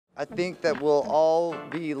I think that we'll all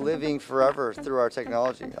be living forever through our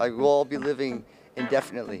technology. Like, we'll all be living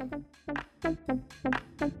indefinitely.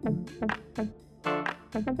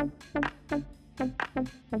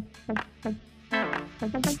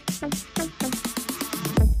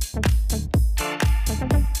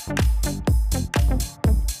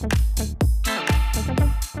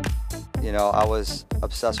 You know, I was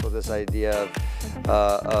obsessed with this idea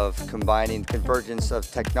of combining convergence of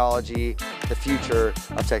technology, the future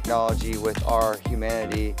of technology with our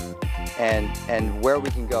humanity, and where we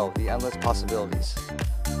can go, the endless possibilities.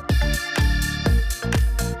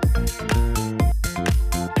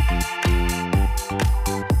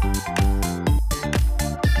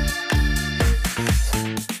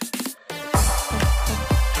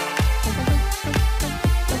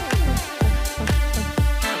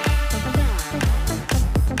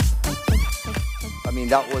 I mean,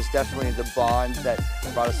 that was definitely the bond that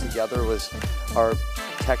brought us together, was our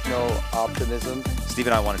techno-optimism. Steve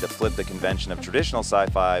and I wanted to flip the convention of traditional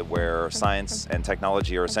sci-fi where science and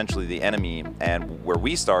technology are essentially the enemy, and where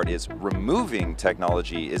we start is removing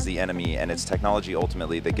technology is the enemy, and it's technology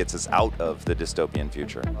ultimately that gets us out of the dystopian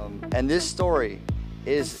future. And this story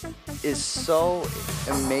is so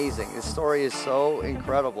amazing. This story is so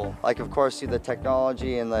incredible. Like, of course, the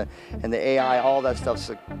technology and the AI, all that stuff's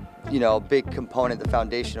a, you know, big component, the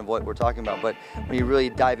foundation of what we're talking about. But when you really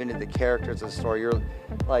dive into the characters of the story, you're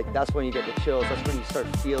like, that's when you get the chills. That's when you start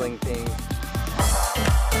feeling things.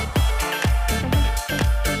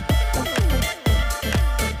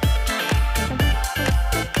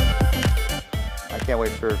 I can't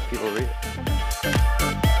wait for people to read it.